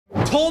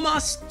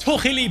Thomas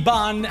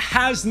Tuchel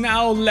has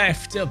now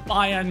left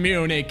Bayern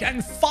Munich,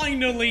 and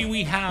finally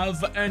we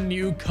have a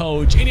new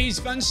coach. It is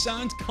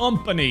Vincent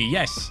Kompany.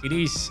 Yes, it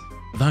is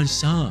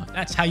Vincent.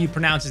 That's how you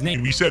pronounce his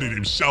name. He said it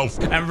himself.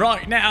 And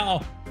right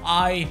now,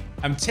 I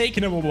am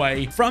taking him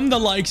away from the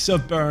likes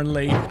of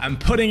Burnley and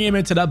putting him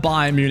into the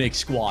Bayern Munich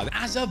squad.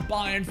 As a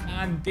Bayern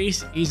fan,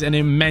 this is an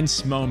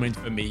immense moment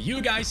for me.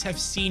 You guys have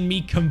seen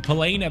me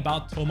complain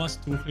about Thomas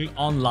Tuchel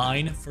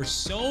online for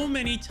so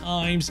many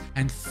times,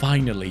 and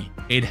finally,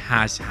 it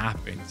has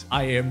happened.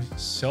 I am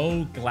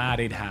so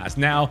glad it has.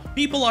 Now,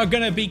 people are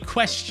going to be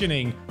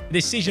questioning the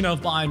decision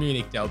of Bayern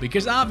Munich, though,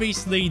 because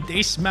obviously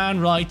this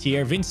man right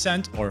here,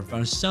 Vincent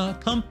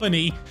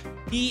Kompany,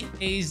 he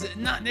is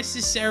not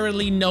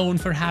necessarily known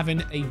for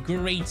having a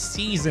great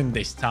season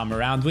this time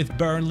around. With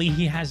Burnley,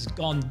 he has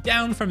gone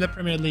down from the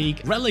Premier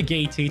League,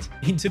 relegated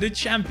into the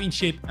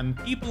Championship, and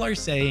people are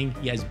saying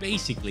he has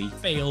basically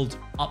failed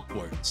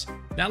upwards.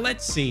 Now,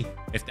 let's see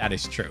if that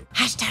is true.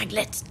 Hashtag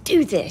let's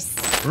do this.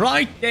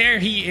 Right there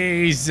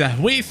he is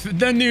with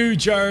the new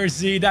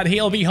jersey that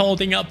he'll be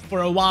holding up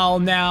for a while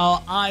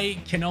now. I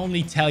can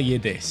only tell you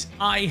this.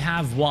 I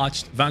have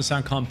watched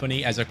Vincent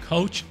Kompany as a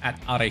coach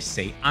at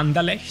RSC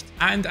Anderlecht,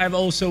 and I've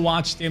also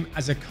watched him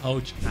as a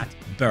coach at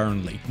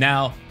Burnley.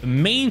 Now, the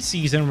main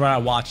season where I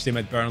watched him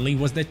at Burnley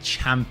was the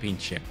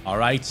Championship, all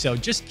right? So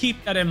just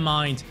keep that in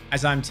mind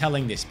as I'm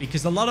telling this,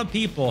 because a lot of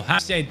people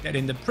have said that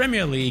in the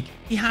Premier League,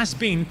 he has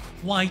been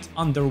quite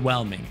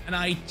underwhelming, and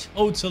I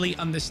totally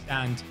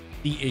understand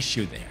the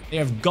issue there. They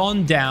have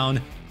gone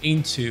down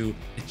into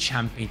the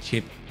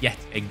Championship yet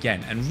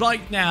again, and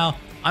right now,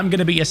 I'm going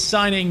to be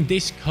assigning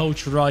this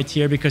coach right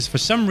here because for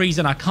some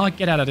reason I can't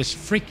get out of this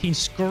freaking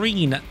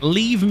screen.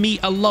 Leave me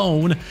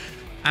alone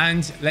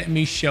and let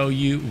me show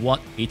you what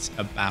it's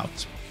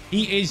about.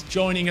 He is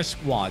joining a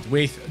squad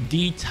with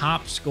the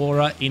top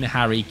scorer in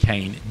Harry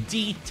Kane,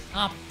 the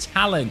top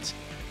talent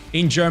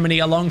in Germany,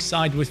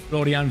 alongside with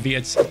Florian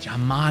Wirtz,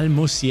 Jamal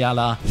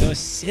Musiala, the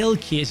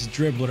silkiest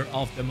dribbler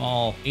of them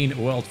all in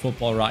world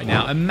football right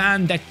now. A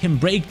man that can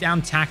break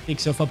down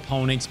tactics of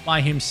opponents by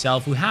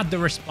himself, who had the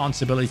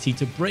responsibility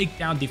to break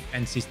down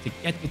defenses, to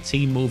get the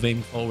team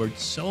moving forward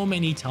so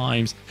many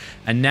times.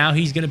 And now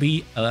he's going to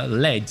be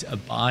led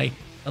by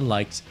the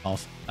likes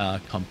of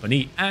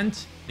Kompany and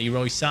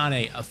Leroy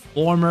Sané, a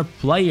former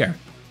player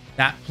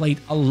that played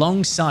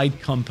alongside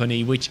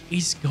Kompany, which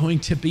is going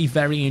to be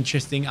very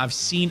interesting. I've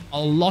seen a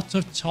lot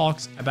of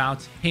talks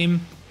about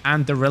him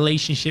and the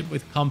relationship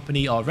with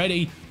Kompany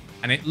already,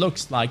 and it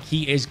looks like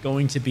he is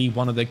going to be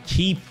one of the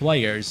key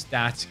players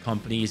that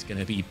Kompany is going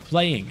to be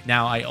playing.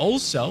 Now, I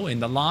also, in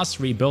the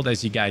last rebuild,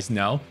 as you guys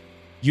know,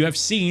 you have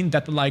seen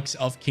that the likes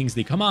of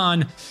Kingsley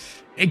Coman,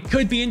 it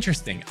could be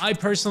interesting. I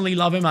personally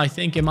love him. I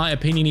think, in my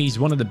opinion, he's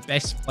one of the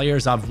best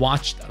players I've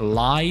watched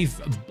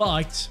live,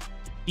 but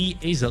he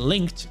is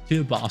linked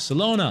to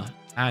Barcelona,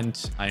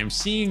 and I am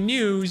seeing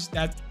news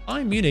that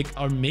Bayern Munich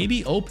are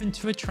maybe open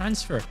to a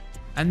transfer,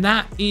 and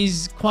that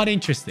is quite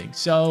interesting.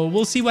 So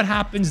we'll see what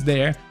happens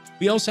there.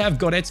 We also have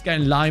Goretzka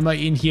and Lima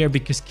in here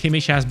because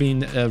Kimmich has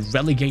been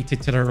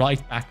relegated to the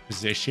right back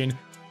position.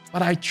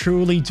 But I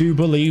truly do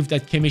believe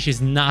that Kimmich is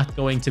not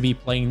going to be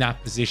playing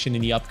that position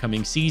in the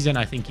upcoming season.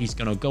 I think he's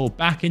going to go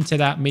back into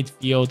that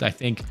midfield. I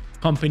think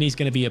Kompany is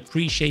going to be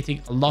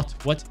appreciating a lot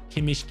what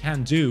Kimmich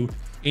can do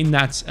in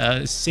that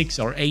 6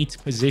 or 8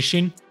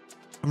 position,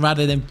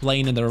 rather than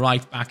playing in the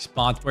right back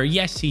spot, where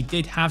yes, he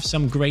did have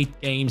some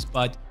great games,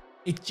 but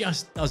it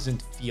just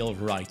doesn't feel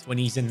right when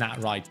he's in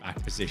that right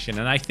back position.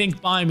 And I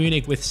think Bayern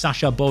Munich, with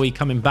Sacha Boey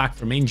coming back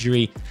from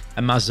injury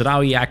and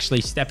Mazraoui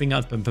actually stepping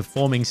up and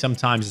performing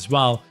sometimes as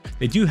well,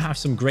 they do have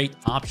some great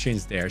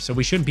options there. So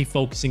we shouldn't be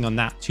focusing on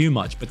that too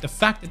much. But the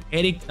fact that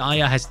Eric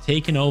Dyer has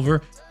taken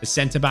over the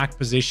centre-back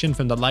position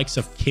from the likes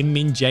of Kim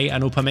Min-jae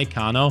and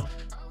Upamecano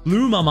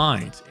blew my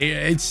mind.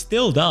 It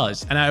still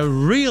does. And I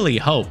really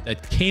hope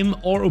that Kim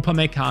or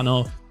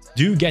Upamecano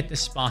do get the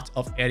spot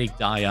of Eric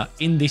Dyer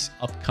in this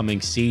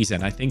upcoming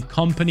season. I think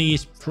Kompany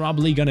is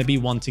probably going to be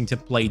wanting to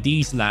play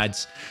these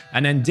lads.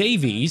 And then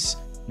Davies,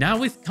 now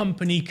with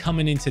Kompany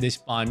coming into this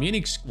Bayern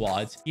Munich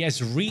squad, he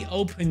has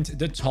reopened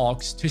the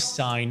talks to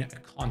sign a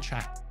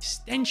contract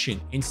extension.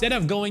 Instead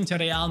of going to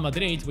Real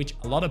Madrid, which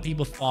a lot of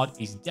people thought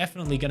is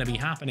definitely going to be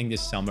happening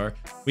this summer,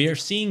 we are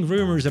seeing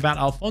rumors about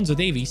Alphonso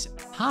Davies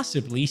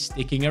possibly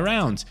sticking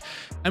around.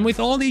 And with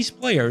all these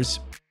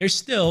players, there's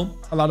still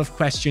a lot of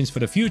questions for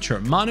the future.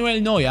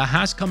 Manuel Neuer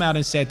has come out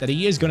and said that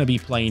he is going to be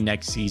playing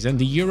next season.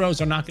 The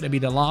Euros are not going to be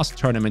the last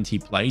tournament he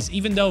plays,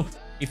 even though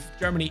if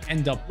Germany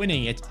end up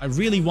winning it, I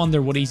really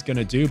wonder what he's going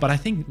to do. But I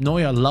think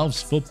Neuer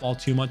loves football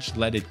too much to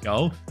let it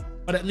go.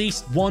 But at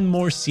least one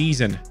more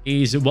season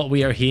is what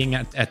we are hearing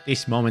at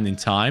this moment in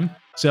time.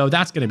 So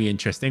that's going to be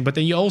interesting. But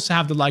then you also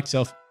have the likes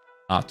of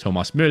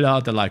Thomas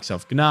Müller, the likes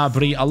of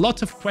Gnabry, a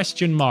lot of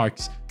question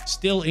marks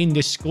still in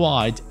the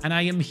squad, and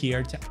I am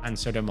here to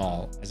answer them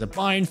all. As a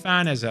Bayern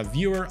fan, as a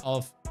viewer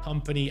of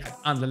Kompany at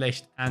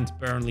Anderlecht and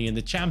Burnley in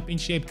the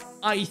Championship,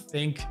 I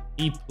think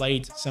he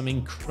played some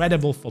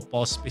incredible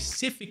football,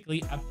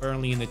 specifically at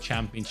Burnley in the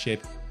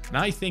Championship. And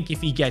I think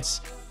if he gets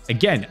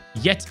again,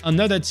 yet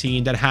another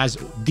team that has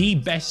the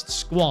best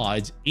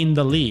squad in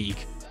the league,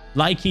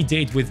 like he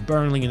did with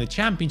Burnley in the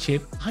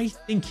championship, I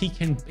think he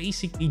can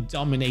basically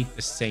dominate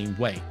the same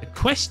way. The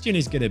question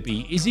is going to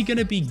be, is he going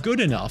to be good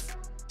enough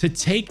to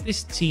take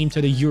this team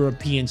to the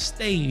European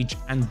stage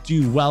and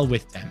do well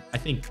with them? I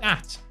think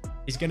that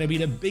is going to be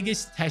the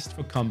biggest test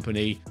for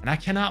Kompany, and I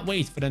cannot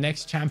wait for the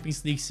next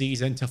Champions League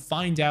season to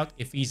find out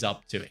if he's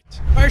up to it.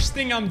 First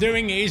thing I'm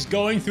doing is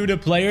going through the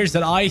players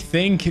that I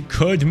think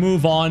could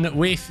move on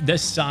with the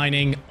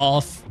signing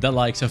of the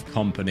likes of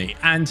Kompany,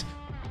 and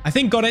I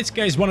think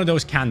Goretzka is one of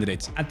those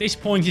candidates. At this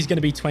point, he's going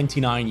to be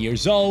 29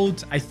 years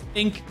old. I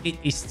think it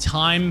is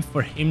time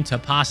for him to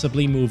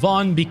possibly move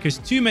on, because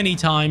too many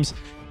times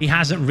he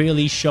hasn't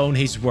really shown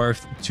his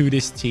worth to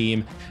this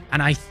team.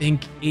 And I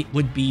think it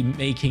would be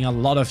making a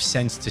lot of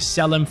sense to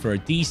sell him for a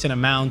decent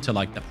amount to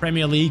like the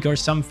Premier League or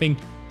something,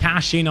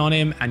 cash in on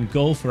him and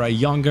go for a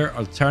younger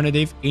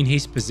alternative in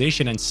his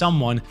position, and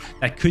someone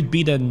that could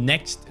be the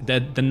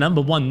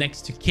number one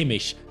next to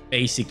Kimmich,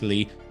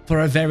 basically,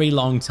 for a very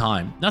long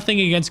time.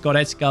 Nothing against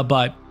Goretzka,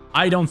 but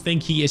I don't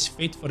think he is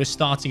fit for the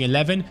starting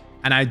 11,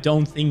 and I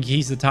don't think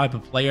he's the type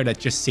of player that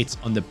just sits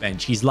on the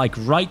bench. He's like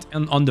right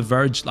on the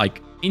verge,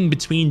 like in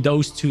between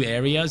those two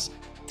areas.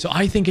 So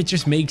I think it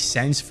just makes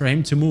sense for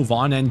him to move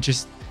on and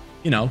just,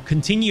 you know,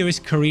 continue his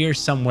career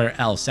somewhere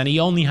else. And he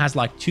only has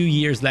like 2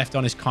 years left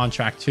on his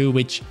contract too,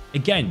 which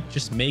again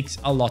just makes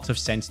a lot of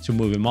sense to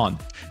move him on.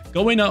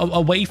 Going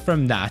away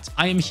from that,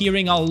 I am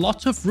hearing a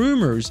lot of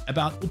rumors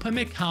about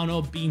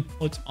Upamecano being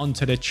put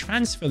onto the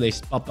transfer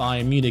list by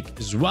Bayern Munich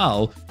as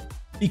well,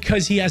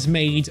 because he has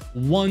made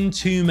one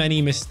too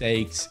many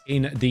mistakes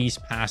in these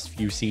past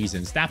few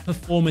seasons. That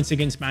performance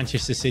against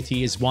Manchester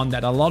City is one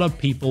that a lot of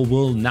people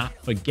will not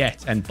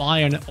forget, and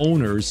Bayern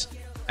owners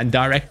and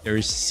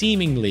directors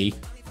seemingly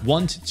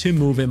want to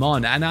move him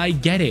on, and I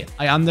get it.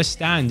 I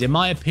understand. In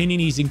my opinion,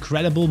 he's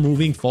incredible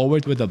moving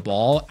forward with the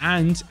ball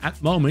and at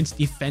moments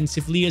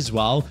defensively as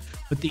well,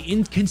 but the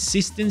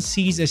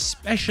inconsistencies,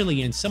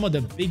 especially in some of the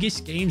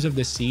biggest games of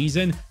the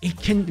season,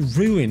 it can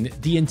ruin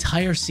the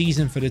entire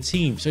season for the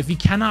team. So if you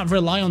cannot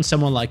rely on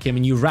someone like him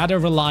and you rather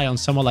rely on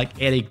someone like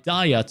Eric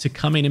Dyer to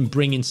come in and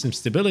bring in some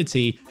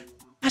stability,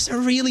 that's a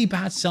really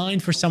bad sign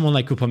for someone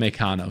like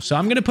Upamecano. So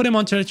I'm going to put him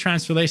onto the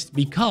transfer list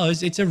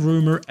because it's a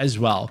rumor as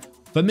well.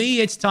 For me,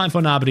 it's time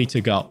for Gnabry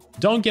to go.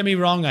 Don't get me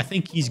wrong, I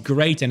think he's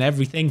great and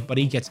everything, but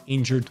he gets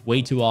injured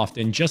way too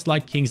often. Just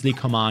like Kingsley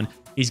Coman,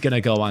 he's going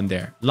to go on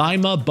there.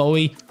 Lima,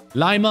 Bowie.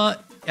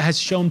 Lima has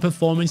shown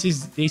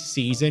performances this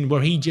season where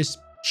he just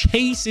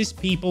chases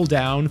people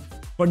down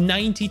for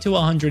 90 to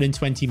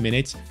 120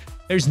 minutes.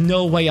 There's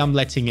no way I'm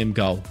letting him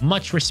go.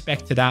 Much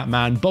respect to that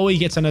man. Bowie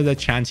gets another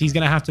chance. He's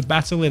going to have to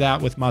battle it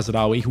out with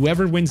Mazraoui.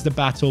 Whoever wins the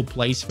battle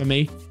plays for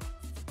me.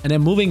 And then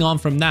moving on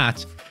from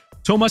that,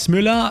 Thomas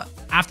Müller,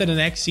 after the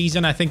next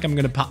season, I think I'm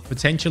going to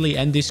potentially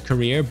end his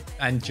career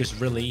and just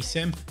release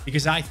him,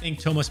 because I think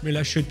Thomas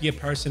Müller should be a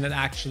person that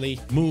actually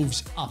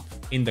moves up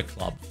in the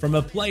club from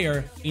a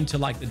player into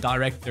like the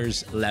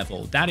director's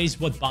level. That is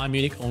what Bayern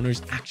Munich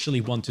owners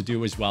actually want to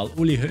do as well.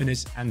 Uli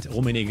Hoeneß and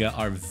Rummenigge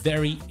are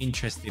very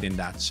interested in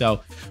that.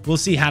 So we'll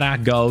see how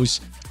that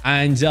goes.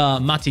 And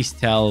Mathys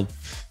Tel,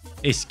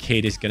 this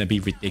kid is going to be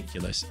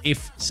ridiculous.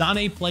 If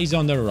Sané plays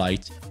on the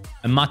right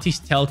and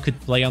Mathys Tel could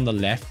play on the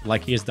left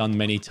like he has done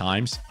many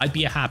times, I'd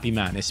be a happy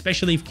man,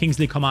 especially if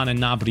Kingsley Coman and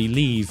Gnabry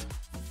leave.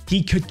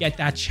 He could get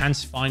that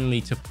chance finally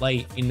to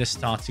play in the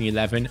starting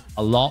 11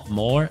 a lot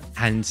more,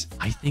 and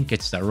I think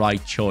it's the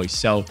right choice.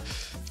 So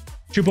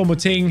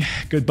Choupo-Moting,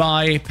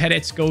 goodbye.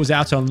 Perez goes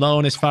out on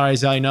loan as far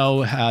as I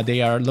know.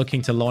 They are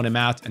looking to loan him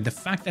out. And the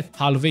fact that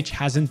Pavlovic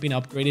hasn't been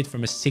upgraded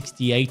from a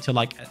 68 to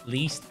like at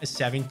least a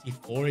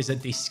 74 is a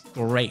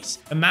disgrace.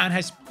 The man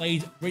has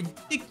played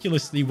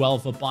ridiculously well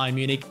for Bayern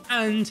Munich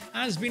and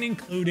has been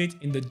included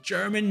in the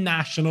German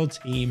national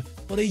team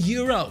for the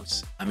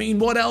Euros. I mean,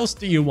 what else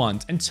do you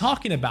want? And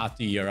talking about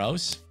the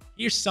Euros,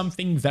 here's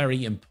something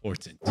very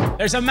important.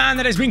 There's a man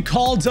that has been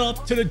called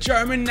up to the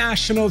German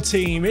national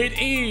team. It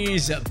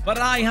is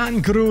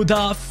Brian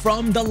Gruda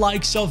from the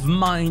likes of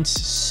Mainz.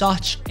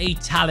 Such a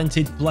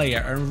talented player.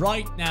 And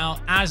right now,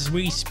 as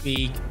we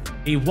speak,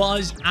 he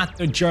was at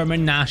the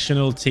German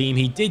national team.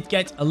 He did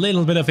get a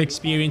little bit of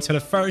experience for the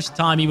first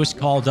time he was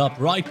called up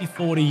right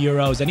before the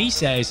Euros. And he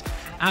says,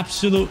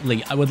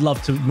 absolutely, I would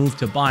love to move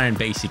to Bayern,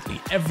 basically.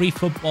 Every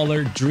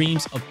footballer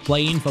dreams of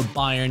playing for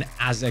Bayern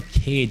as a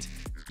kid.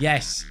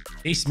 Yes,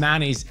 this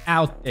man is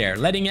out there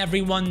letting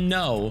everyone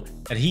know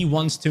that he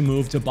wants to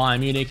move to Bayern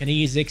Munich, and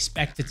he is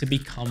expected to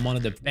become one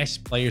of the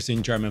best players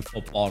in German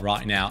football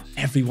right now.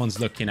 Everyone's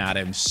looking at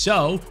him.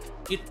 So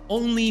it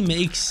only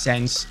makes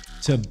sense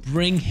to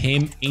bring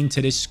him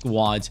into the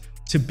squad,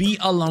 to be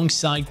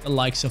alongside the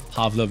likes of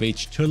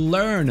Pavlovic, to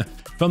learn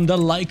from the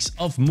likes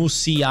of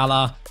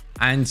Musiala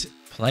and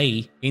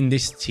play in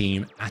this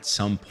team at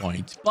some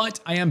point. But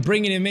I am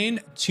bringing him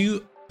in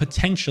to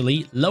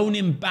potentially loan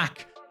him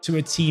back to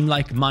a team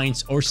like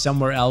Mainz or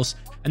somewhere else,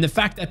 And the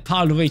fact that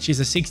Pavlovic is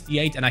a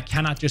 68 and I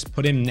cannot just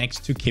put him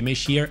next to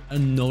Kimmich here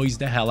annoys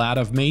the hell out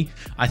of me.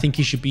 I think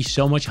he should be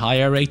so much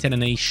higher rated,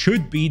 and he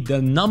should be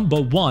the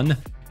 #1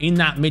 in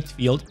that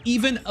midfield,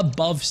 even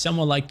above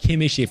someone like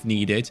Kimmich if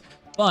needed.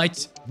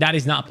 But that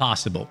is not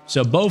possible.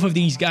 So both of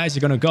these guys are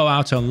going to go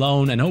out on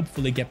loan and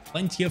hopefully get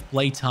plenty of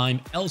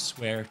playtime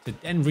elsewhere to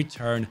then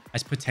return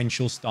as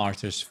potential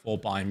starters for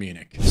Bayern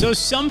Munich. So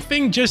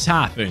something just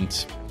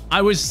happened.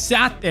 I was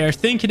sat there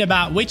thinking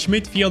about which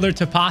midfielder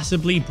to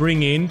possibly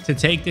bring in to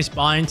take this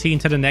Bayern team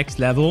to the next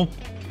level.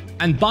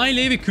 And Bayer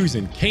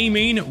Leverkusen came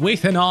in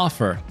with an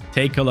offer.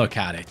 Take a look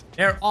at it.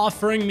 They're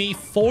offering me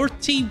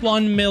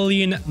 41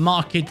 million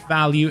market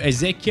value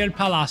Ezequiel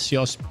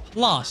Palacios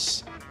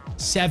plus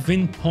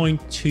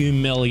 7.2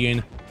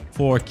 million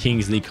for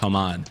Kingsley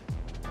Coman.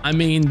 I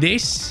mean,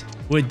 this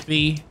would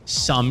be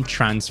some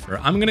transfer.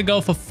 I'm going to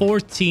go for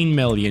 14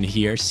 million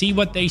here. See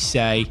what they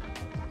say.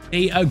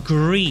 They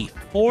agree.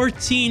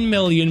 14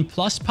 million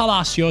plus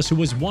Palacios, who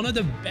was one of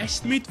the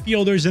best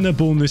midfielders in the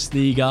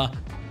Bundesliga,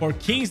 for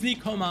Kingsley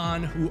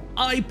Coman, who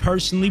I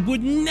personally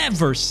would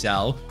never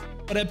sell.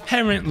 But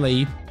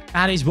apparently,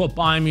 that is what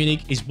Bayern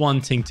Munich is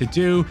wanting to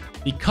do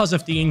because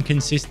of the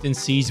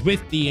inconsistencies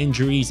with the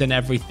injuries and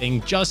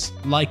everything, just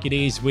like it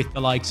is with the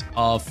likes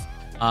of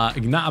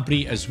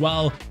Gnabry as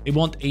well. They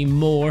want a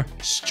more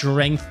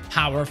strength,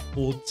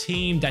 powerful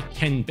team that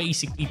can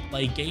basically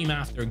play game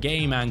after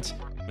game. And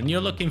when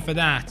you're looking for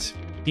that,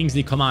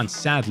 Kingsley Coman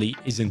sadly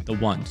isn't the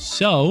one.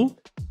 So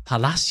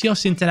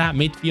Palacios into that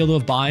midfield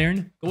of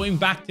Bayern, going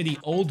back to the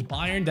old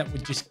Bayern that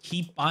would just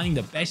keep buying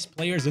the best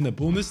players in the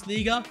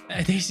Bundesliga.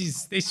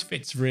 This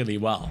fits really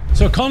well.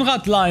 So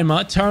Konrad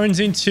Laimer turns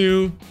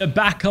into the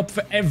backup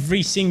for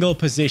every single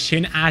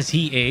position as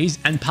he is,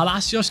 and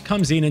Palacios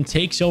comes in and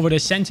takes over the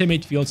center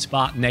midfield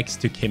spot next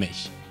to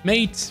Kimmich.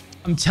 Mate,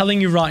 I'm telling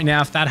you right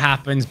now, if that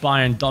happens,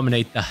 Bayern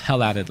dominate the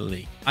hell out of the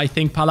league. I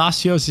think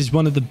Palacios is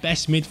one of the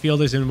best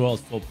midfielders in world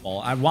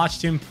football. I've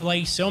watched him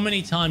play so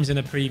many times in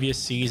the previous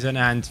season,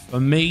 and for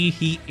me,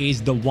 he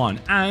is the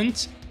one.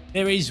 And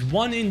there is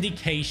one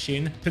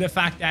indication to the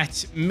fact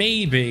that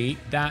maybe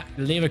that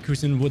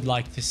Leverkusen would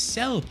like to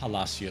sell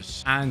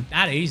Palacios. And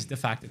that is the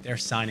fact that they're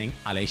signing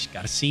Aleix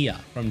Garcia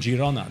from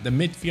Girona, the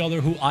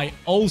midfielder who I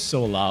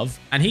also love.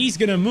 And he's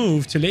going to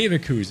move to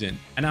Leverkusen.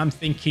 And I'm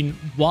thinking,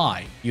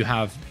 why? You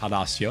have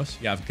Palacios,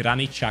 you have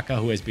Granit Xhaka,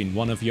 who has been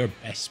one of your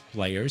best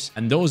players.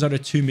 And those are the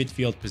two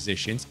midfield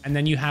positions. And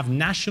then you have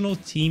national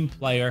team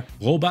player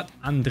Robert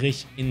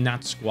Andrich in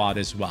that squad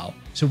as well.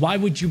 So why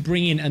would you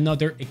bring in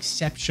another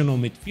exceptional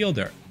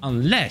midfielder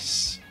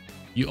unless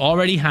you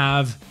already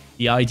have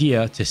the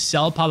idea to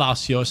sell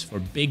Palacios for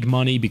big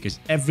money, because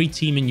every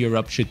team in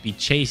Europe should be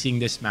chasing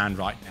this man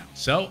right now.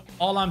 So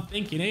all I'm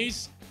thinking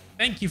is,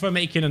 thank you for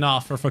making an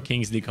offer for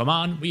Kingsley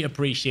Coman. We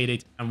appreciate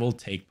it, and we'll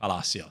take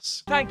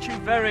Palacios. Thank you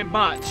very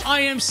much. I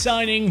am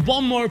signing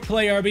one more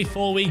player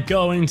before we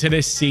go into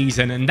this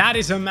season, and that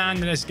is a man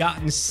that has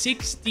gotten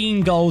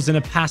 16 goals in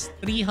the past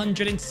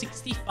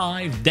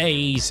 365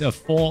 days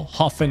for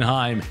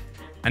Hoffenheim.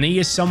 And he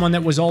is someone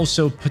that was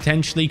also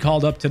potentially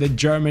called up to the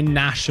German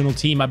national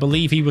team. I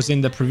believe he was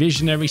in the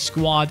provisionary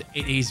squad.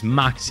 It is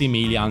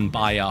Maximilian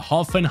Bayer,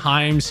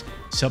 Hoffenheim's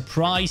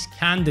surprise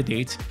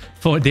candidate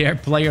for their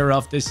player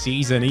of the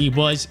season. He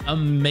was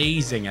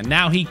amazing. And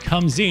now he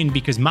comes in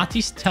because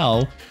Mathys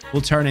Tel will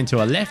turn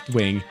into a left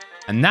wing.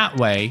 And that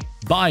way,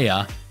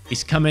 Bayer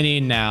is coming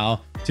in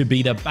now to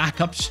be the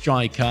backup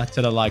striker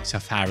to the likes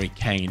of Harry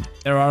Kane.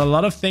 There are a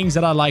lot of things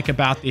that I like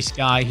about this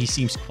guy. He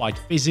seems quite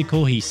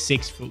physical. He's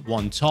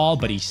 6'1" tall,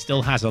 but he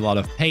still has a lot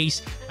of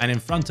pace. And in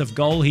front of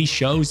goal, he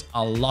shows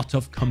a lot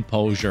of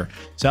composure.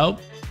 So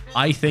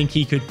I think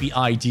he could be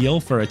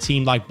ideal for a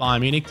team like Bayern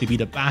Munich to be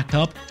the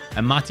backup.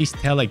 And Mathys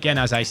Tel, again,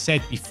 as I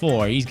said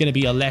before, he's going to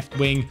be a left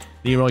wing.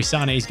 Leroy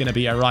Sané is going to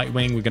be a right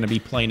wing. We're going to be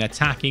playing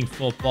attacking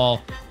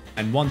football.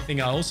 And one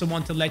thing I also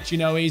want to let you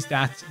know is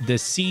that the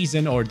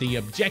season, or the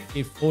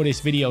objective for this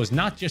video, is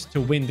not just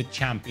to win the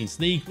Champions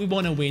League. We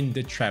want to win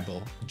the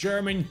treble.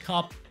 German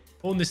Cup,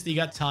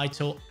 Bundesliga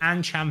title,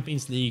 and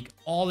Champions League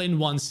all in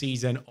one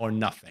season, or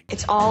nothing.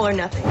 It's all or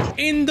nothing.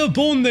 In the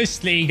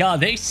Bundesliga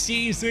this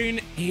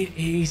season, it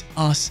is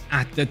us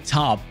at the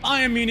top.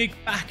 Bayern Munich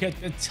back at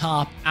the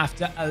top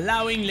after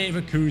allowing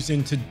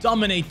Leverkusen to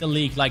dominate the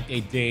league like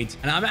they did.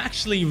 And I'm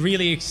actually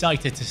really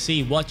excited to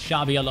see what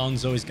Xabi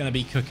Alonso is going to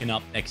be cooking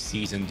up next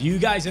season. Do you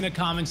guys in the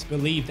comments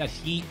believe that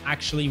he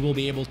actually will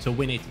be able to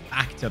win it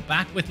back to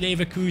back with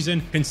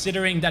Leverkusen,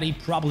 considering that he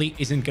probably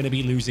isn't going to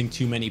be losing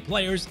too many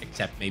players,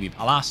 except maybe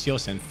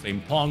Palacios and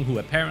Frimpong, who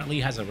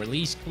apparently has a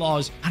release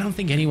clause? I don't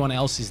think anyone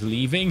else is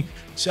leaving,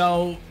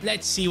 so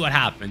let's see what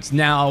happens.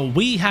 Now,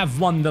 we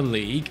have won the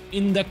league.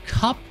 In the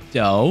cup,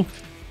 though,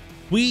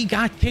 we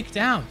got kicked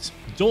out.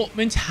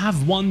 Dortmund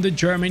have won the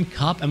German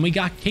Cup, and we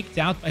got kicked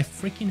out by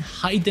freaking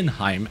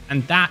Heidenheim,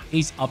 and that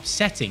is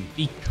upsetting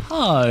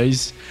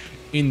because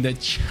in the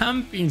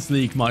Champions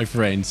League, my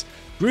friends,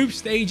 group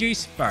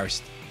stages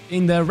first.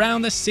 in the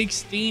round of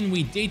 16,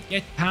 we did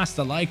get past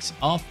the likes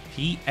of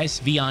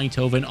PSV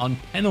Eindhoven on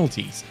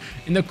penalties.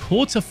 In the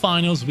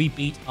quarterfinals, we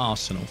beat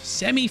Arsenal.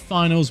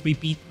 Semi-finals, we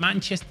beat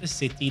Manchester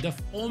City, the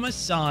former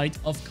side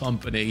of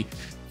KOMPANY,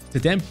 to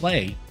then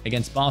play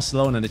against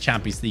Barcelona in the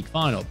Champions League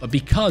final. But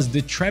because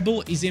the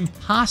treble is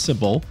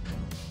impossible,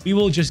 we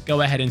will just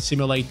go ahead and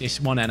simulate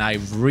this one, and I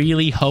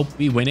really hope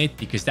we win it,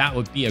 because that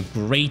would be a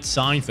great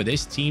sign for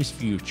this team's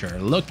future.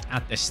 Look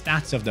at the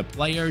stats of the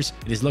players.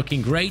 It is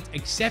looking great,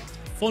 except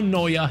for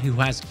Neuer, who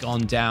has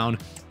gone down.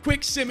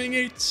 Quick simming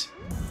it,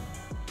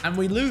 and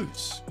we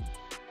lose.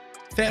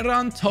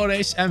 Ferran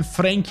Torres and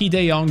Frenkie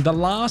de Jong, the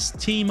last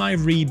team I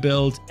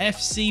rebuilt,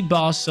 FC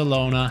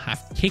Barcelona,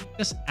 have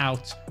kicked us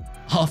out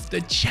of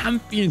the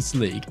Champions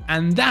League,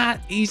 and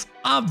that is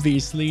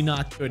obviously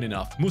not good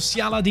enough.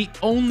 Musiala, the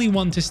only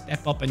one to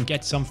step up and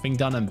get something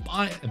done, and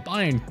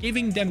Bayern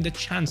giving them the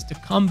chance to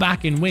come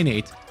back and win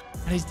it.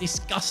 That is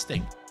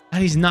disgusting.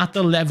 That is not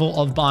the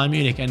level of Bayern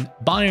Munich, and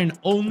Bayern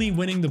only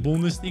winning the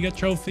Bundesliga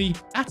trophy,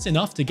 that's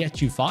enough to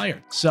get you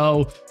fired.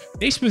 So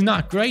this was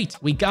not great.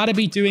 We got to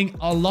be doing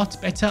a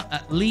lot better,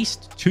 at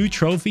least 2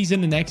 trophies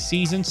in the next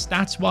season.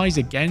 Stats wise,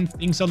 again,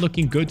 things are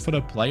looking good for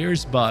the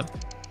players, but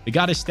we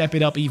got to step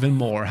it up even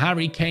more.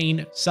 Harry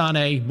Kane,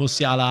 Sané,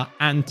 Musiala,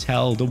 and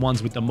Tel, the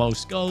ones with the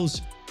most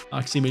goals.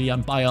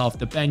 Maximilian Bayer off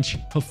the bench,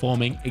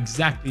 performing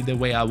exactly the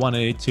way I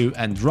wanted it to.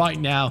 And right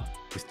now,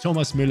 with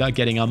Thomas Müller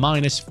getting a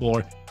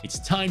 -4, it's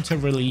time to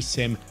release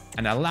him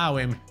and allow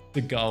him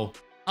to go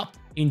up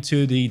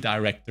into the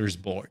director's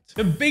board.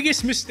 The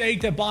biggest mistake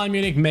that Bayern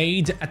Munich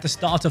made at the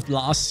start of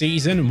last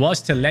season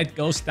was to let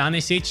go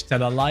Stanisic to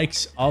the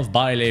likes of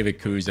Bayer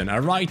Leverkusen, a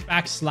right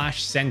back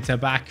slash centre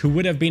back who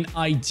would have been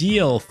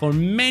ideal for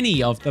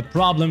many of the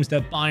problems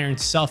that Bayern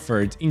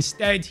suffered.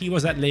 Instead, he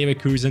was at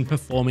Leverkusen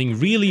performing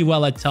really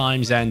well at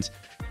times, and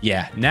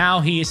yeah, now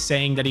he is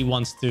saying that he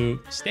wants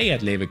to stay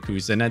at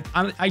Leverkusen,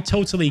 and I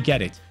totally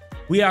get it.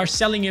 We are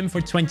selling him for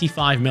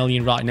 25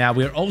 million right now.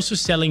 We're also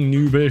selling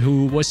Nübel,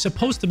 who was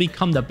supposed to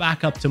become the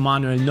backup to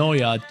Manuel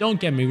Neuer. Don't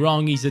get me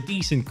wrong, he's a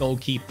decent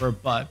goalkeeper,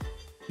 but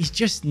he's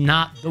just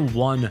not the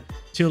one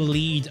to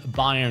lead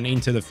Bayern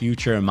into the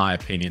future, in my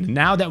opinion.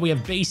 Now that we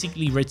have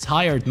basically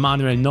retired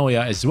Manuel Neuer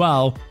as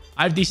well,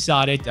 I've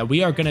decided that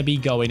we are going to be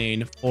going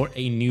in for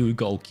a new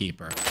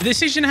goalkeeper. The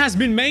decision has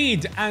been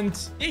made, and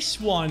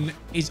this one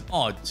is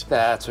odd.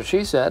 That's what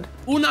she said.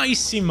 Unai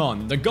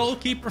Simon, the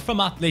goalkeeper from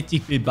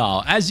Athletic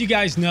Bilbao. As you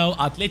guys know,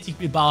 Athletic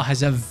Bilbao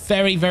has a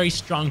very, very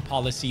strong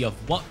policy of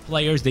what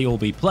players they will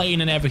be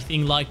playing and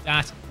everything like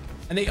that.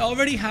 And they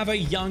already have a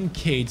young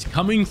kid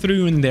coming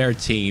through in their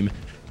team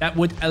that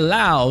would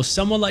allow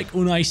someone like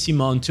Unai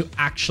Simon to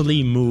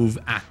actually move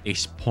at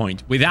this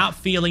point without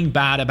feeling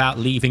bad about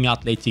leaving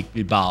Athletic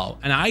Bilbao.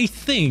 And I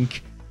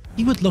think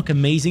he would look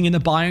amazing in the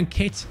Bayern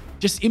kit.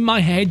 Just in my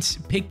head,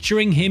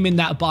 picturing him in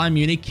that Bayern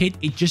Munich kit,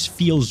 it just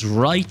feels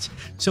right.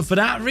 So for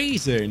that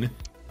reason,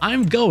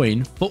 I'm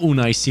going for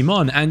Unai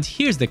Simon. And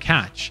here's the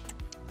catch.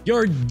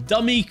 Your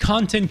dummy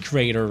content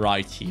creator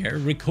right here,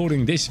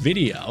 recording this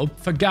video,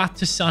 forgot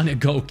to sign a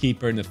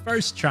goalkeeper in the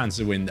first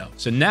transfer window.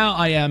 So now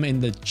I am in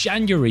the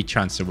January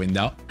transfer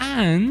window,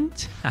 and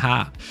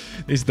haha,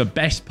 this is the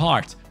best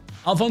part.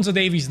 Alphonso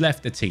Davies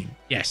left the team.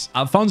 Yes,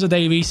 Alphonso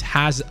Davies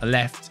has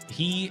left.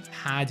 He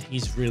had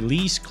his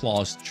release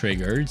clause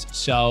triggered,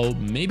 so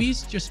maybe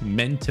it's just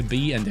meant to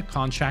be and the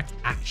contract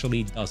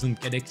actually doesn't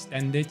get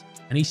extended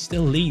and he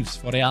still leaves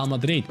for Real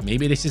Madrid.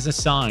 Maybe this is a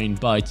sign,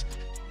 but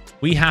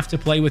we have to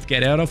play with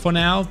Guerrero for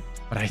now.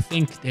 But I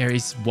think there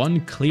is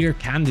one clear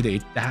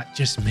candidate that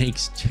just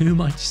makes too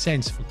much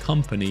sense for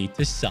KOMPANY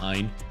to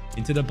sign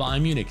into the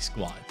Bayern Munich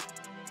squad.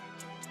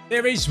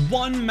 There is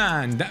one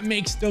man that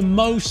makes the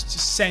most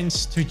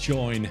sense to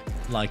join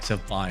the likes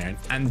of Bayern,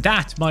 and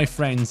that, my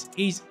friends,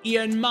 is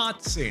Ian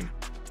Maatsen.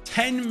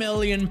 10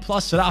 million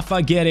plus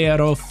Rafa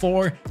Guerrero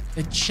for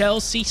the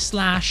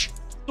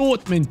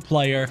Chelsea/Dortmund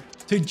player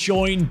to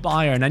join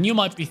Bayern. And you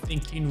might be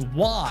thinking,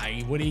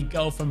 why would he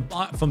go from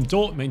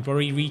Dortmund, where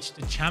he reached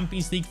the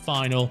Champions League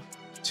final,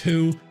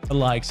 to the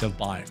likes of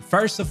Bayern?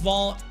 First of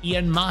all,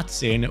 Ian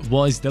Maatsen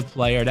was the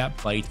player that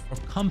played for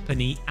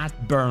KOMPANY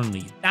at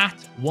Burnley. That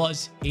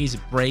was his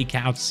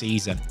breakout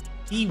season.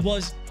 He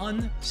was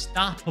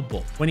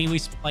unstoppable when he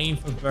was playing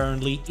for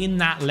Burnley in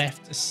that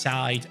left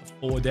side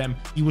for them.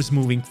 He was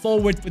moving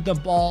forward with the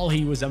ball.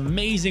 He was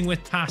amazing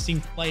with passing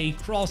play,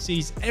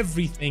 crosses,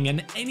 everything,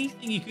 and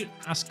anything you could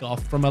ask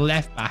of from a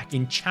left back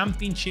in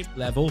championship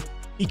level.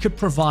 He could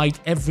provide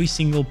every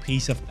single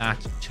piece of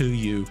that to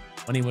you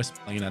when he was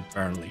playing at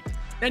Burnley.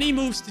 Then he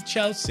moves to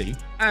Chelsea,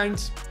 and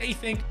they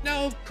think,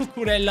 no,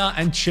 Cucurella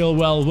and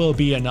Chilwell will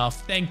be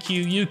enough. Thank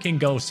you. You can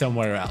go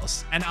somewhere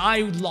else. And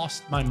I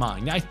lost my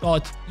mind. I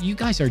thought, you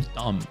guys are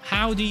dumb.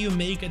 How do you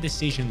make a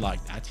decision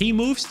like that? He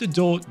moves to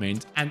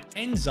Dortmund and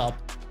ends up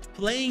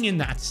playing in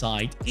that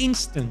side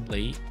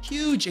instantly.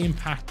 Huge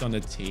impact on the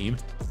team.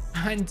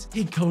 and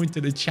they go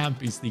into the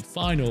Champions League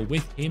final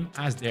with him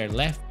as their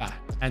left back.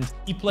 And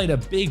he played a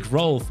big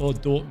role for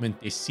Dortmund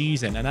this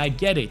season. And I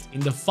get it. In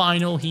the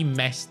final, he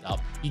messed up.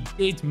 He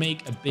did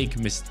make a big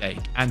mistake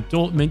and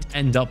Dortmund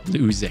end up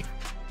losing.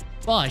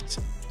 But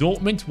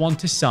Dortmund want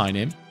to sign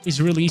him.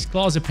 His release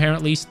clause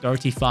apparently is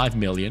 35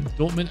 million.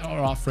 Dortmund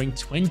are offering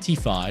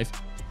 25,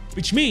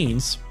 which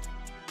means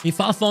if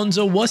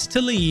Alfonso was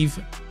to leave,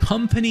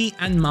 KOMPANY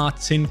and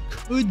Martin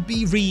could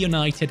be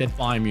reunited at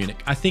Bayern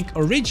Munich. I think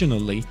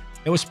originally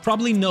there was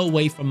probably no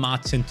way for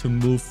Martin to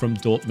move from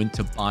Dortmund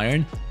to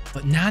Bayern,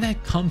 but now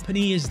that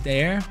KOMPANY is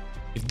there,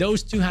 if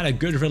those two had a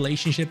good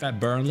relationship at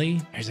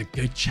Burnley, there's a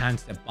good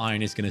chance that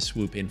Bayern is going to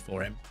swoop in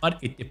for him. But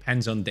it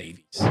depends on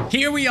Davies.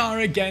 Here we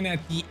are again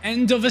at the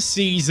end of a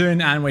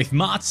season, and with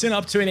Martin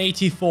up to an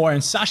 84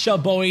 and Sasha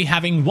Bowie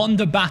having won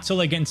the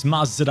battle against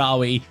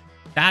Mazraoui,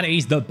 that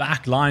is the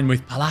back line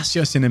with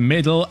Palacios in the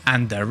middle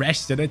and the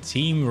rest of the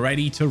team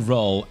ready to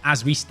roll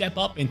as we step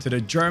up into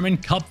the German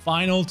Cup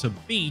final to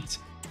beat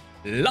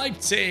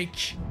Leipzig.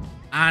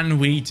 And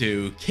we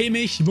do.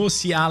 Kimmich,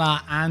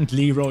 Musiala and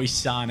Leroy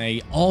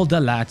Sané, all the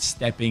lads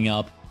stepping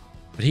up.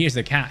 But here's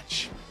the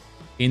catch.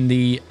 In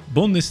the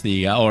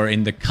Bundesliga, or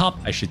in the Cup,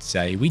 I should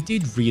say, we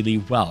did really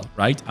well,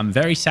 right? I'm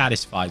very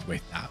satisfied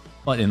with that.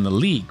 But in the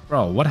league,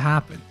 bro, what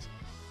happened?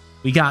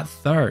 We got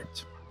third.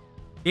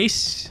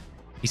 This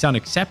is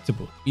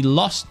unacceptable. We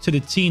lost to the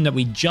team that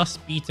we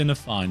just beat in the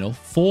final.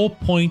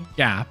 4-point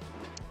gap.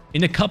 In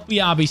the Cup, we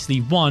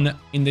obviously won.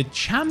 In the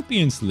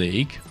Champions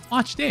League,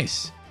 watch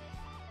this.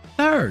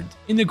 Third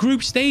in the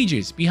group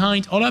stages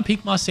behind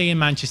Olympique Marseille and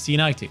Manchester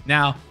United.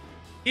 Now,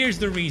 here's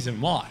the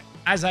reason why.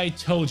 As I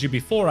told you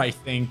before, I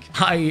think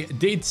I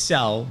did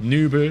sell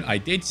Nübel, I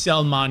did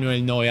sell Manuel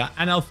Neuer,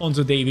 and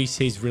Alphonso Davies,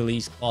 his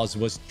release clause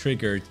was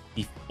triggered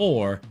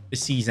before the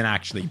season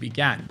actually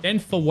began. Then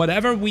for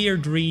whatever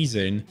weird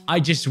reason, I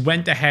just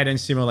went ahead and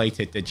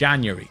simulated the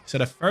January. So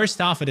the first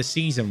half of the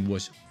season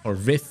was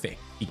horrific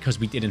because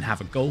we didn't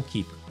have a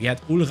goalkeeper. We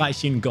had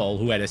Ulreich in goal,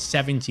 who had a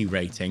 70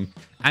 rating,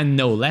 and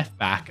no left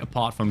back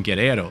apart from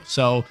Guerrero.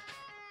 So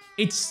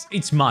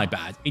it's my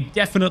bad. It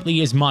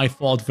definitely is my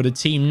fault for the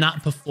team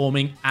not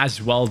performing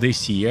as well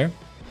this year.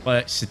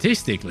 But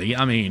statistically,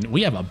 I mean,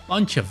 we have a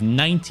bunch of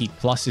 90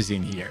 pluses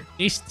in here.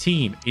 This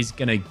team is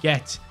going to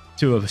get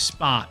to a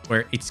spot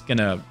where it's going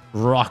to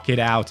rock it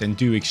out and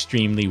do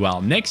extremely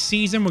well. Next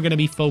season, we're going to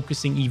be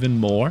focusing even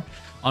more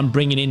on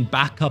bringing in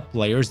backup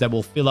players that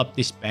will fill up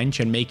this bench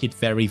and make it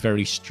very,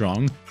 very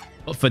strong.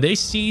 But for this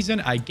season,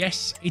 I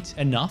guess it's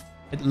enough.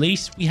 At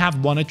least we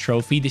have won a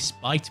trophy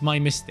despite my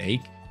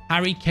mistake.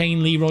 Harry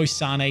Kane, Leroy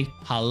Sané,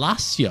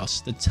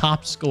 Palacios, the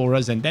top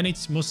scorers. And then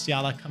it's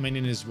Musiala coming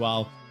in as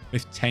well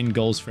with 10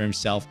 goals for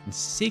himself and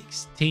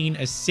 16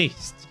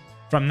 assists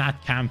from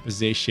that cam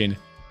position.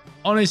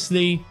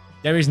 Honestly,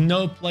 there is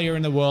no player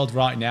in the world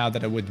right now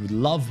that I would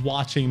love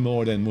watching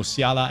more than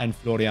Musiala and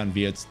Florian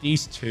Wirtz.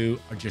 These two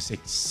are just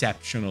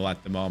exceptional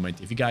at the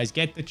moment. If you guys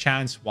get the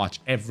chance,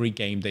 watch every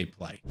game they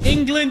play.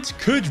 England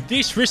could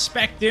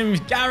disrespect him.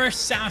 Gareth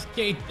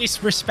Southgate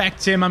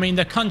disrespect him. I mean,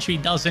 the country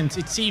doesn't.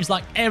 It seems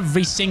like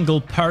every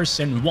single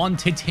person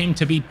wanted him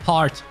to be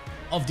part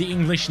of the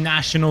English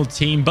national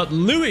team. But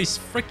Lewis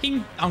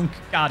freaking Dunk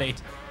got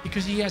it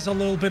because he has a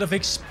little bit of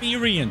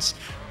experience.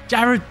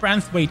 Jared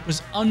Branthwaite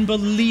was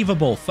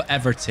unbelievable for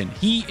Everton.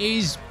 He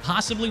is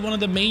possibly one of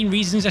the main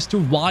reasons as to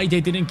why they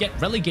didn't get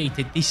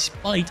relegated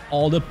despite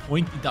all the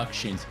point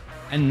deductions.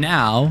 And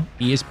now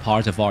he is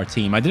part of our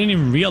team. I didn't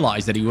even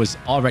realize that he was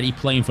already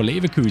playing for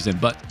Leverkusen,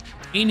 but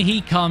in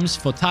he comes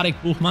for Tarek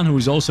Buchmann, who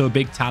is also a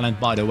big talent,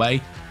 by the way.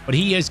 But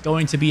he is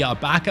going to be our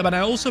backup. And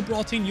I also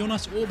brought in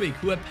Jonas Obig,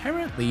 who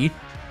apparently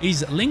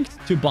is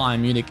linked to Bayern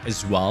Munich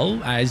as well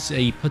as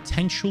a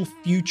potential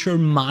future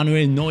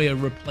Manuel Neuer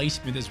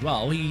replacement as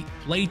well. He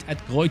played at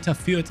Greuther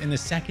Fürth in the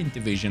second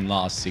division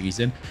last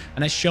season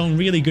and has shown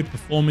really good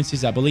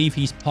performances. I believe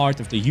he's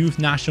part of the youth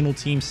national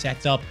team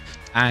setup.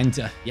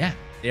 And yeah,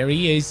 there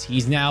he is.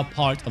 He's now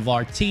part of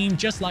our team,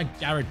 just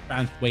like Jared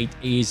Branthwaite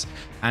is.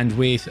 And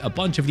with a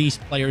bunch of these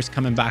players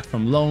coming back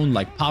from loan,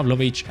 like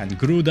Pavlovic and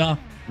Gruda,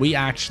 we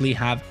actually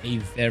have a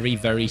very,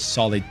 very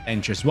solid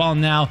bench as well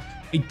now.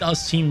 It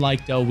does seem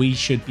like, though, we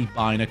should be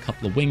buying a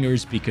couple of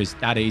wingers because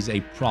that is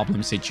a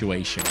problem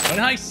situation. When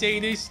I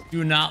say this,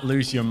 do not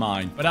lose your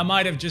mind. But I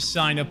might have just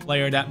signed a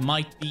player that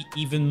might be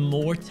even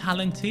more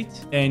talented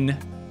than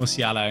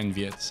Musiala and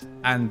Wirtz.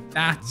 And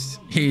that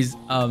is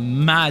a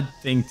mad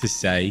thing to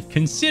say,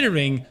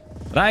 considering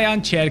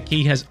Ryan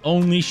Cherki has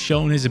only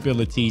shown his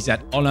abilities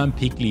at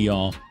Olympique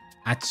Lyon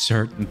at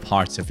certain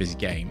parts of his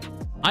game.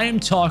 I am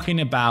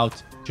talking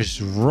about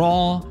just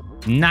raw,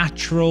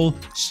 natural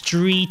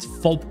street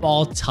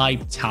football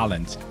type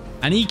talent,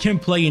 and he can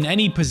play in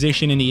any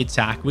position in the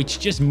attack, which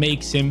just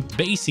makes him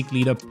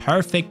basically the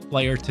perfect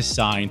player to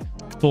sign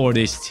for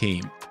this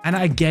team. And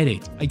I get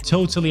it, I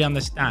totally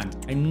understand.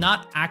 I'm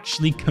not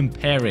actually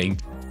comparing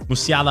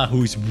Musiala,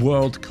 who's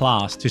world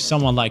class, to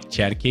someone like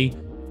Cherki,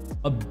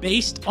 but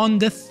based on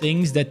the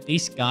things that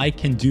this guy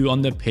can do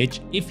on the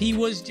pitch, if he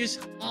was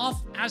just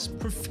half as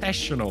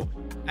professional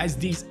as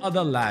these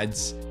other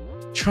lads,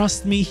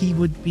 trust me, he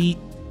would be,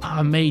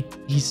 mate,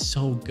 he's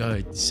so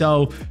good.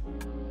 So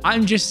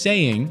I'm just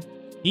saying,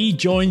 he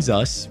joins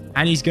us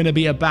and he's going to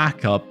be a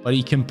backup, but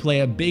he can play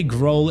a big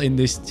role in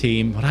this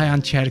team.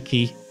 Ryan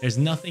Cherki, there's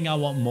nothing I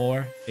want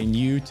more than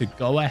you to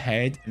go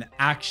ahead and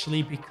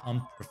actually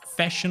become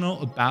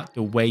professional about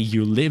the way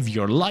you live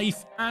your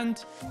life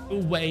and the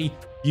way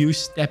you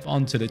step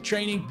onto the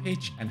training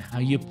pitch and how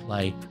you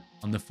play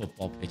on the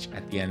football pitch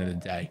at the end of the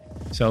day.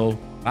 So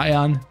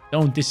Ryan,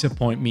 don't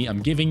disappoint me.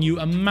 I'm giving you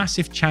a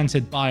massive chance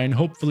at Bayern.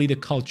 Hopefully the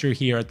culture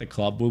here at the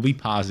club will be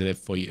positive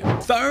for you.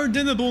 Third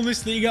in the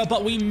Bundesliga,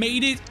 but we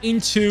made it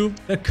into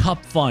the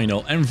cup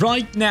final. And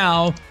right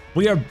now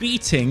we are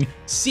beating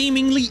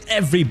seemingly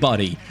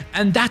everybody.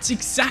 And that's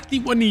exactly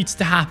what needs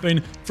to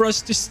happen for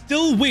us to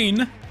still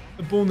win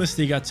the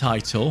Bundesliga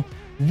title.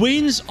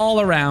 Wins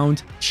all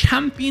around,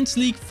 Champions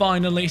League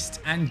finalists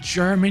and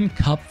German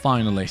Cup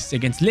finalists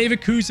against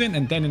Leverkusen,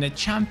 and then in the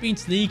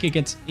Champions League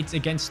it's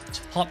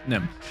against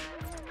Tottenham.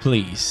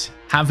 Please,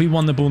 have we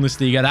won the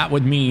Bundesliga? That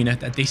would mean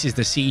that this is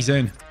the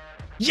season.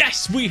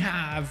 Yes, we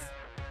have.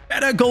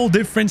 Better goal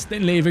difference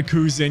than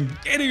Leverkusen.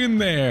 Get in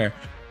there.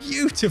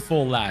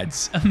 Beautiful,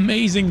 lads.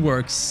 Amazing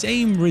work.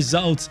 Same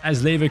results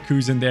as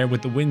Leverkusen there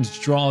with the wins,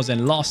 draws,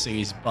 and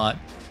losses, but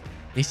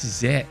this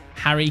is it.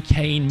 Harry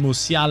Kane,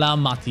 Musiala,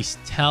 Mathys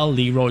Tel,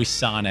 Leroy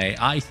Sané.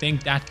 I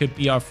think that could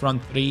be our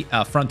front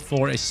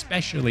four,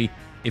 especially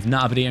if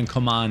Gnabry and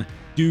Coman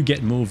do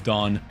get moved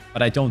on.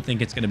 But I don't think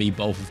it's going to be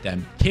both of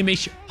them.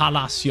 Kimmich,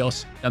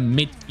 Palacios, the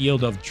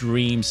midfield of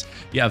dreams.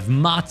 You have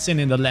Madsen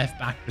in the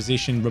left-back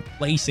position,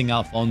 replacing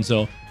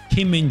Alfonso.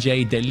 Kim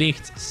Min-jae, De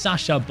Ligt,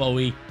 Sasha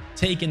Bowie,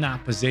 taking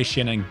that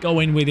position and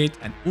going with it,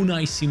 and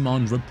Unai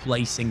Simon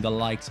replacing the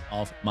likes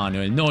of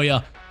Manuel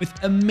Neuer with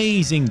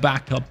amazing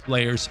backup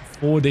players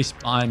for this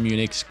Bayern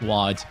Munich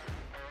squad.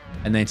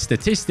 And then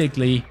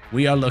statistically,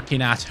 we are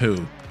looking at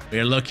who?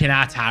 We're looking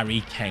at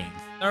Harry Kane.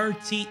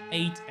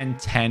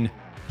 38-10.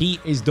 He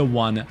is the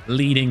one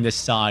leading the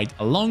side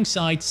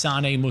alongside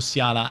Sané,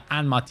 Musiala,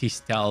 and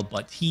Mathys Tel,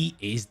 but he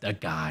is the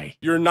guy.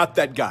 You're not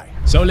that guy.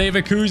 So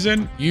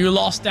Leverkusen, you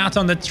lost out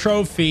on the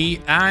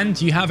trophy,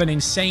 and you have an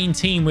insane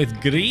team with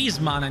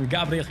Griezmann and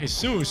Gabriel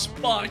Jesus,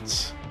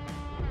 but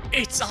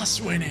it's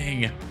us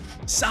winning.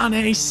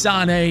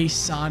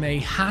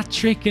 Sané,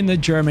 hat-trick in the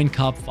German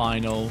Cup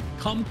final.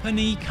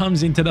 Kompany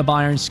comes into the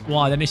Bayern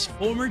squad, and his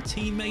former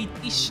teammate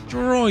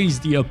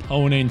destroys the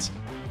opponent.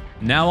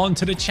 Now on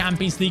to the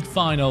Champions League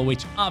final,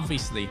 which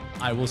obviously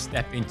I will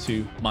step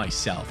into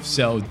myself.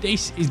 So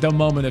this is the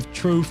moment of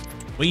truth.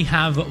 We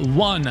have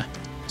won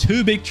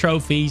 2 big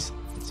trophies.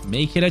 Let's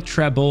make it a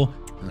treble.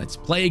 And let's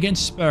play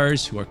against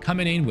Spurs, who are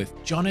coming in with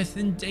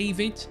Jonathan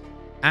David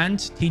and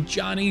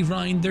Tijani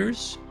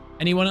Reinders.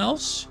 Anyone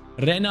else?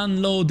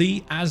 Renan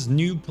Lodi as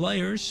new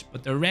players,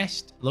 but the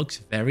rest looks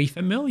very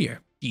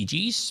familiar.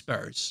 GG's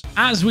Spurs.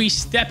 As we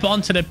step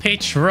onto the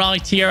pitch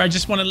right here, I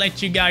just want to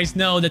let you guys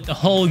know that the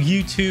whole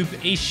YouTube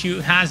issue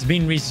has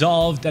been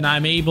resolved and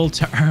I'm able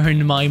to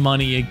earn my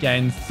money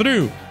again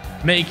through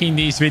making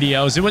these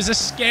videos. It was a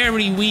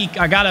scary week,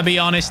 I gotta be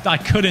honest. I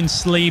couldn't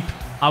sleep.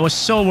 I was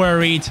so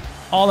worried.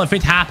 All of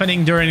it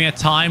happening during a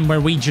time where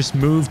we just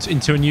moved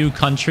into a new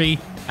country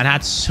and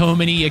had so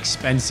many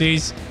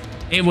expenses.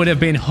 It would have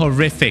been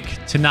horrific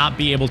to not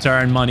be able to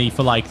earn money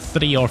for like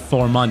 3 or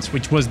 4 months,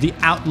 which was the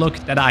outlook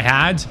that I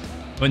had.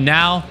 But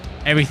now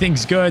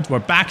everything's good. We're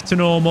back to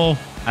normal.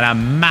 And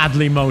I'm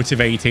madly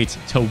motivated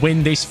to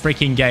win this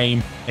freaking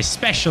game,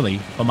 especially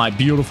for my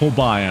beautiful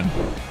Bayern.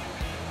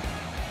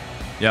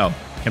 Yo,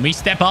 can we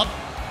step up?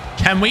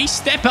 Can we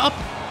step up?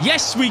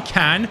 Yes, we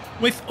can.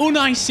 With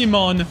Unai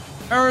Simon,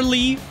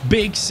 early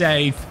big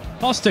save.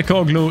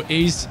 Postecoglou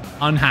is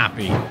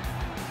unhappy.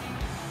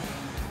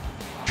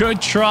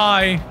 Good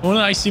try.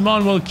 Unai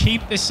Simon will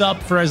keep this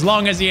up for as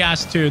long as he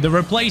has to. The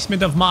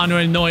replacement of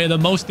Manuel Neuer, the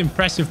most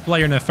impressive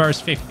player in the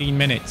first 15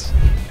 minutes.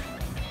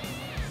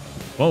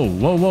 Whoa,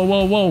 whoa, whoa,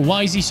 whoa, whoa.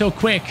 Why is he so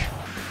quick?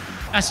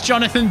 That's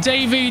Jonathan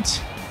David.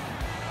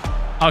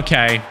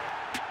 Okay.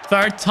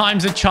 3rd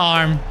time's a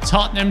charm.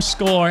 Tottenham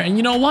score. And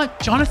you know what?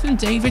 Jonathan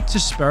David to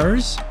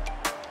Spurs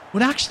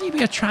would actually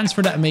be a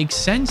transfer that makes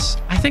sense.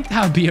 I think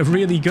that would be a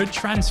really good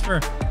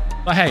transfer.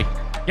 But hey,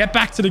 get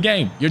back to the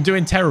game. You're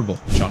doing terrible.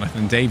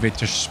 Jonathan David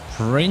just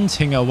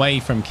sprinting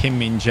away from Kim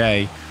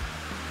Min-jae.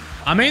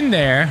 I'm in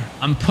there.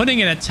 I'm putting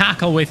in a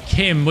tackle with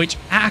Kim, which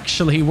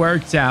actually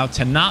worked out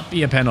to not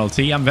be a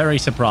penalty. I'm very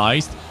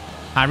surprised.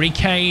 Harry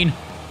Kane.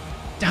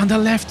 Down the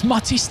left.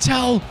 Mathys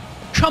Tel.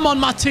 Come on,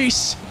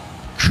 Mathys.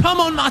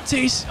 Come on,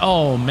 Mathys.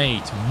 Oh,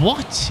 mate.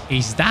 What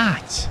is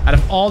that? Out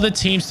of all the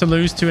teams to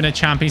lose to in a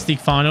Champions League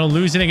final,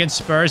 losing against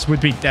Spurs would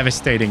be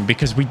devastating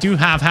because we do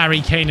have Harry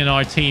Kane in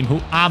our team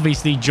who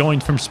obviously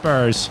joined from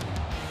Spurs,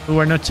 who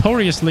are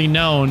notoriously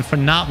known for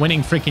not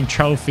winning freaking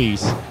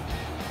trophies.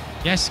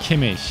 Yes,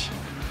 Kimmich.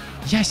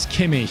 Yes,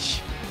 Kimmich.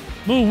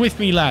 Move with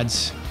me,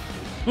 lads.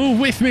 Move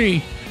with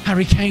me.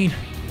 Harry Kane.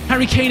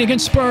 Harry Kane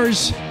against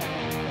Spurs.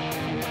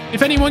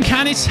 If anyone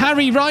can, it's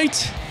Harry,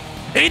 right?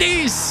 It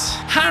is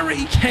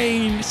Harry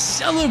Kane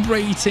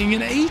celebrating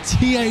an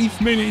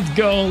 88th minute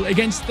goal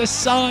against the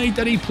side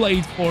that he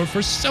played for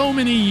so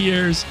many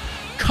years.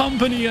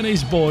 Kompany and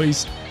his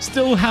boys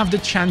still have the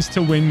chance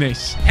to win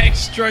this.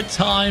 Extra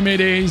time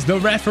it is. The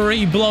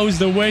referee blows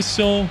the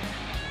whistle.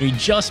 We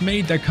just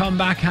made the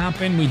comeback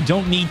happen. We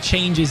don't need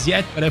changes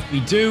yet, but if we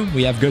do,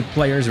 we have good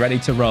players ready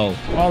to roll.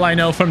 All I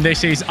know from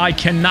this is I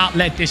cannot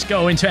let this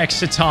go into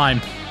extra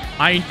time.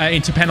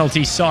 Into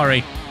penalties,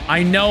 sorry.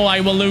 I know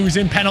I will lose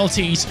in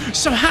penalties.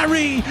 So,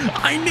 Harry,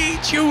 I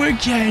need you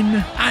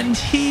again. And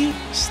he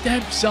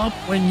steps up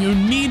when you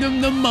need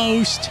him the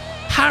most.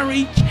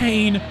 Harry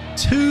Kane,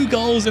 2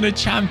 goals in a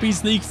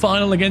Champions League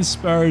final against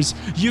Spurs.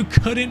 You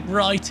couldn't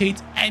write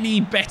it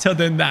any better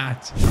than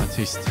that.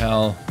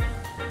 Matistel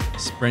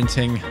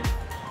sprinting.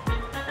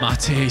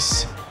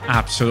 Matis.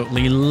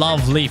 Absolutely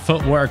lovely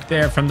footwork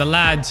there from the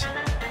lad.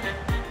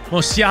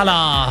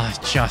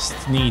 Musiala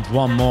just need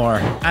one more.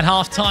 At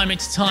halftime,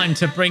 it's time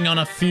to bring on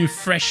a few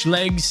fresh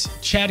legs.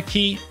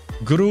 Cherki,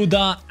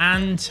 Gruda,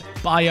 and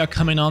Bayer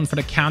coming on for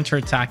the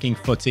counter-attacking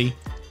footy.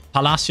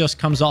 Palacios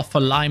comes off for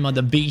Lima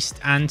the Beast,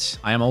 and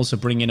I am also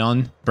bringing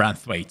on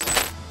Branthwaite.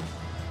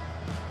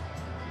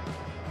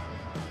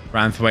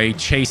 Branthwaite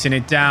chasing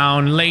it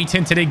down late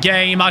into the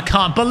game. I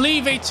can't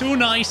believe it.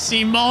 Unai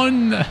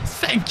Simon.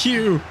 Thank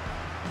you.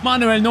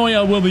 Manuel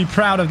Neuer will be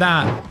proud of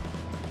that.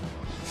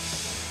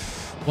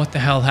 What the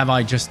hell have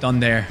I just done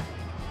there?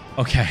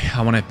 Okay,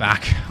 I want it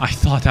back. I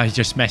thought I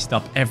just messed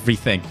up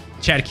everything.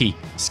 Cherki,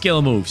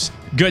 skill moves,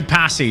 good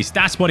passes.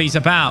 That's what he's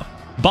about.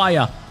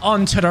 Bayer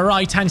onto the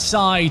right-hand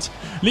side.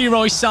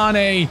 Leroy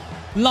Sané,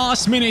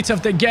 last minute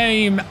of the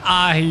game.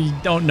 I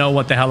don't know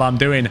what the hell I'm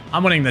doing.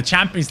 I'm winning the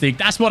Champions League.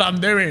 That's what I'm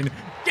doing.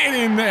 Get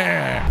in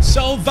there.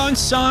 So,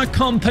 Vincent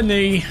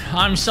Kompany.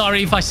 I'm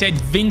sorry if I said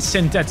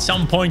Vincent at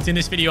some point in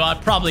this video. I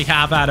probably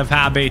have out of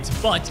habit.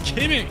 But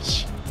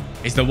Kimmich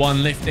is the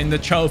one lifting the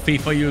trophy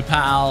for you,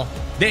 pal.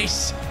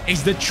 This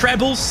is the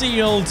treble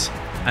sealed,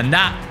 and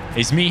that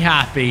is me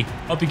happy.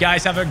 Hope you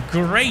guys have a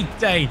great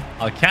day.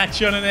 I'll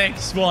catch you on the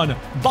next one.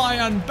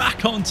 Bayern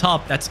back on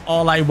top. That's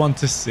all I want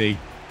to see.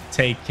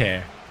 Take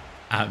care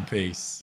and peace.